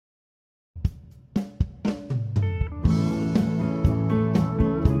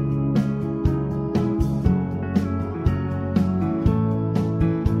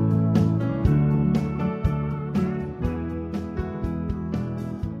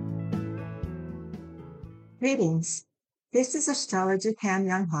Greetings. This is astrologer Pam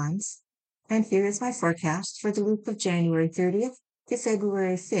Young Hans, and here is my forecast for the week of January 30th to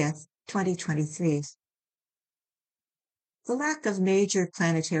February 5th, 2023. The lack of major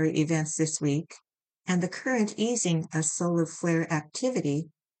planetary events this week and the current easing of solar flare activity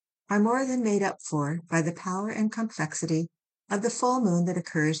are more than made up for by the power and complexity of the full moon that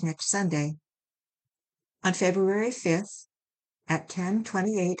occurs next Sunday. On February 5th, at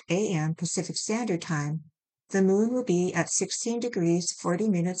 10:28 a.m. Pacific Standard Time, the moon will be at 16 degrees 40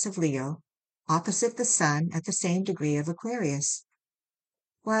 minutes of Leo, opposite the sun at the same degree of Aquarius.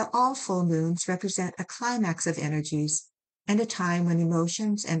 While all full moons represent a climax of energies and a time when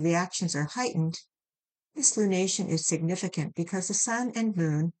emotions and reactions are heightened, this lunation is significant because the sun and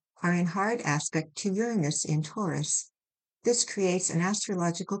moon are in hard aspect to Uranus in Taurus. This creates an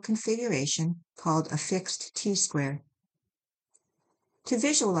astrological configuration called a fixed T-square. To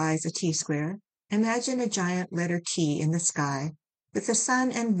visualize a T-square, imagine a giant letter T in the sky, with the sun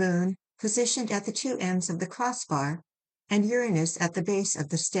and moon positioned at the two ends of the crossbar and Uranus at the base of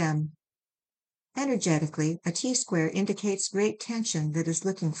the stem. Energetically, a T-square indicates great tension that is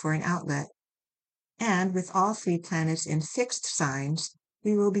looking for an outlet. And with all three planets in fixed signs,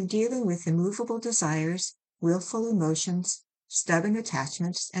 we will be dealing with immovable desires, willful emotions, stubborn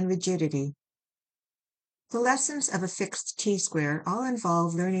attachments, and rigidity. The lessons of a fixed T-square all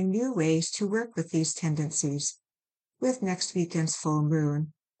involve learning new ways to work with these tendencies. With next weekend's full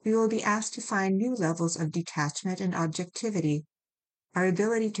moon, we will be asked to find new levels of detachment and objectivity. Our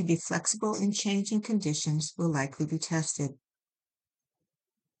ability to be flexible in changing conditions will likely be tested.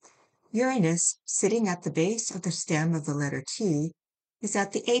 Uranus, sitting at the base of the stem of the letter T, is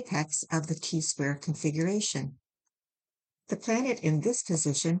at the apex of the T-square configuration. The planet in this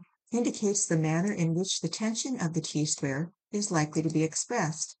position indicates the manner in which the tension of the T-square is likely to be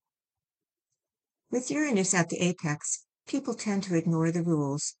expressed. With Uranus at the apex, people tend to ignore the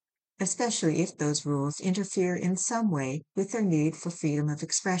rules, especially if those rules interfere in some way with their need for freedom of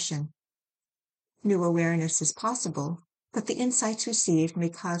expression. New awareness is possible, but the insights received may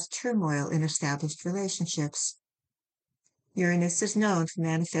cause turmoil in established relationships. Uranus is known for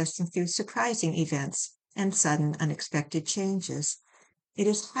manifesting through surprising events and sudden unexpected changes. It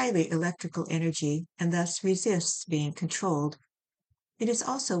is highly electrical energy and thus resists being controlled. It is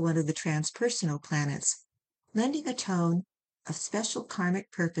also one of the transpersonal planets, lending a tone of special karmic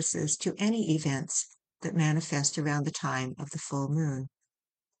purposes to any events that manifest around the time of the full moon.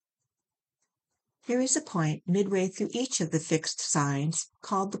 There is a point midway through each of the fixed signs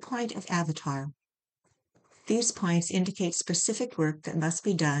called the point of avatar. These points indicate specific work that must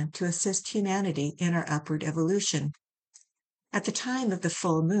be done to assist humanity in our upward evolution. At the time of the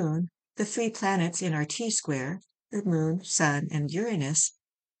full moon, the three planets in our T-square, the moon, sun, and Uranus,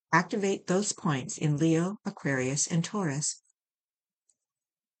 activate those points in Leo, Aquarius, and Taurus.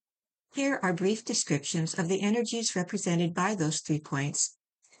 Here are brief descriptions of the energies represented by those 3 points,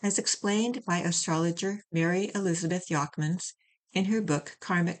 as explained by astrologer Mary Elizabeth Yockmans in her book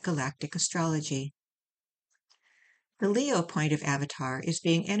Karmic Galactic Astrology. The Leo point of avatar is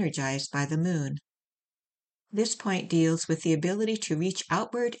being energized by the moon. This point deals with the ability to reach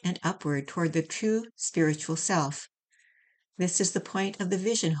outward and upward toward the true spiritual self. This is the point of the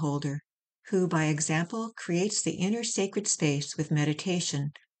vision holder, who by example creates the inner sacred space with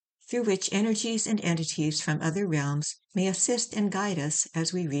meditation, through which energies and entities from other realms may assist and guide us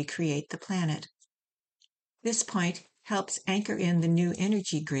as we recreate the planet. This point helps anchor in the new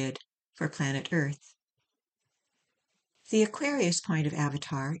energy grid for planet Earth. The Aquarius point of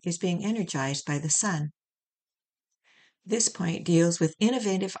avatar is being energized by the sun. This point deals with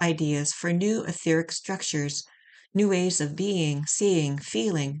innovative ideas for new etheric structures, new ways of being, seeing,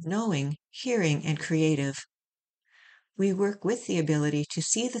 feeling, knowing, hearing, and creative. We work with the ability to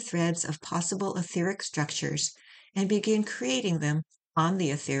see the threads of possible etheric structures and begin creating them on the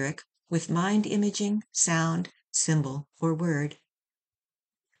etheric with mind imaging, sound, symbol, or word.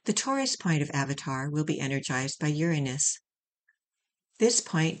 The Taurus point of avatar will be energized by Uranus. This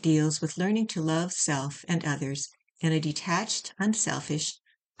point deals with learning to love self and others in a detached, unselfish,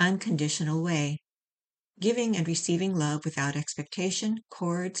 unconditional way, giving and receiving love without expectation,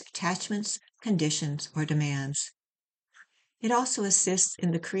 cords, attachments, conditions, or demands. It also assists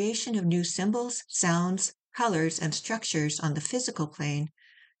in the creation of new symbols, sounds, colors, and structures on the physical plane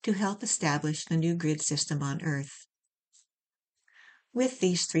to help establish the new grid system on Earth. With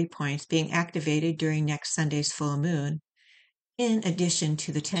these 3 points being activated during next Sunday's full moon, in addition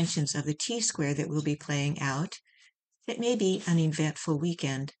to the tensions of the T-square that will be playing out, it may be an eventful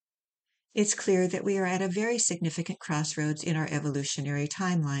weekend. It's clear that we are at a very significant crossroads in our evolutionary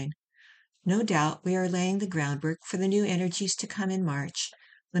timeline. No doubt we are laying the groundwork for the new energies to come in March,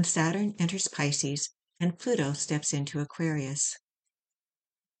 when Saturn enters Pisces and Pluto steps into Aquarius.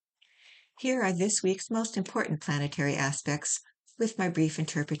 Here are this week's most important planetary aspects, with my brief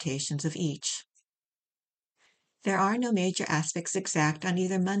interpretations of each. There are no major aspects exact on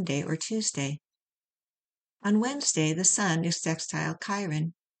either Monday or Tuesday. On Wednesday, the Sun is sextile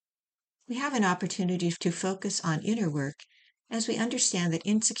Chiron. We have an opportunity to focus on inner work as we understand that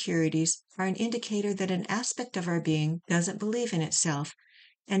insecurities are an indicator that an aspect of our being doesn't believe in itself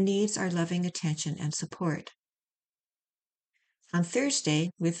and needs our loving attention and support. On Thursday,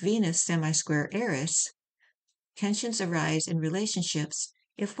 with Venus semi-square Eris, tensions arise in relationships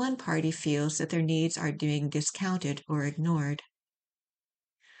if one party feels that their needs are being discounted or ignored.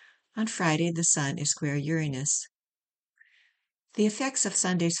 On Friday, the Sun is square Uranus. The effects of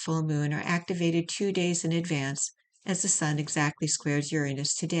Sunday's full moon are activated 2 days in advance as the Sun exactly squares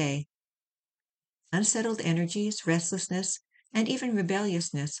Uranus today. Unsettled energies, restlessness, and even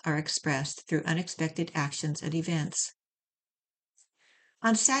rebelliousness are expressed through unexpected actions and events.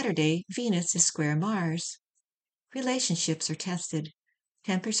 On Saturday, Venus is square Mars. Relationships are tested.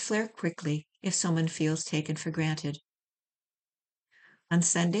 Tempers flare quickly if someone feels taken for granted. On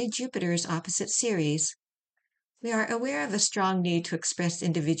Sunday, Jupiter is opposite Ceres. We are aware of a strong need to express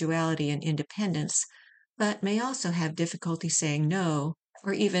individuality and independence, but may also have difficulty saying no,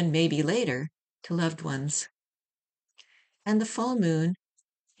 or even maybe later, to loved ones. And the full moon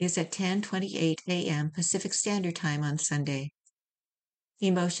is at 10:28 a.m. Pacific Standard Time on Sunday.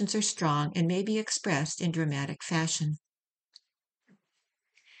 Emotions are strong and may be expressed in dramatic fashion.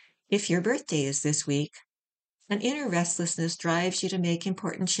 If your birthday is this week, an inner restlessness drives you to make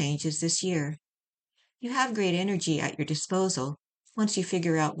important changes this year. You have great energy at your disposal once you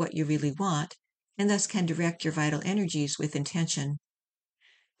figure out what you really want, and thus can direct your vital energies with intention.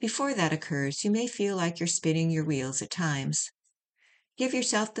 Before that occurs, you may feel like you're spinning your wheels at times. Give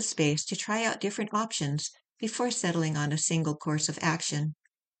yourself the space to try out different options before settling on a single course of action.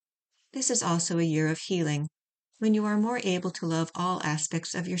 This is also a year of healing, when you are more able to love all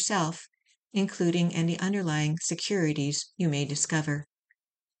aspects of yourself, including any underlying securities you may discover.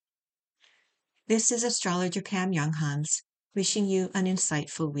 This is astrologer Pam Younghans, wishing you an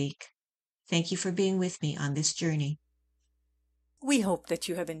insightful week. Thank you for being with me on this journey. We hope that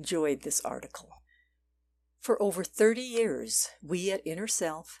you have enjoyed this article. For over 30 years, we at Inner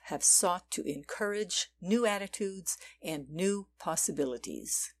Self have sought to encourage new attitudes and new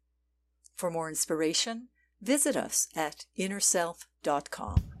possibilities. For more inspiration, visit us at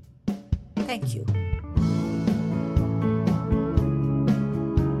innerself.com. Thank you.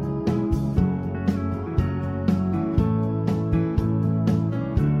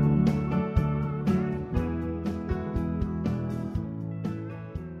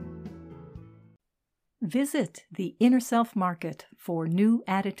 Visit the Inner Self Market for new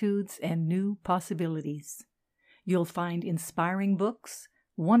attitudes and new possibilities. You'll find inspiring books,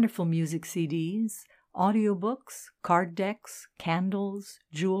 wonderful music CDs, audiobooks, card decks, candles,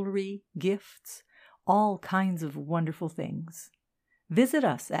 jewelry, gifts, all kinds of wonderful things. Visit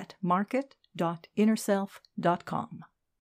us at market.innerself.com.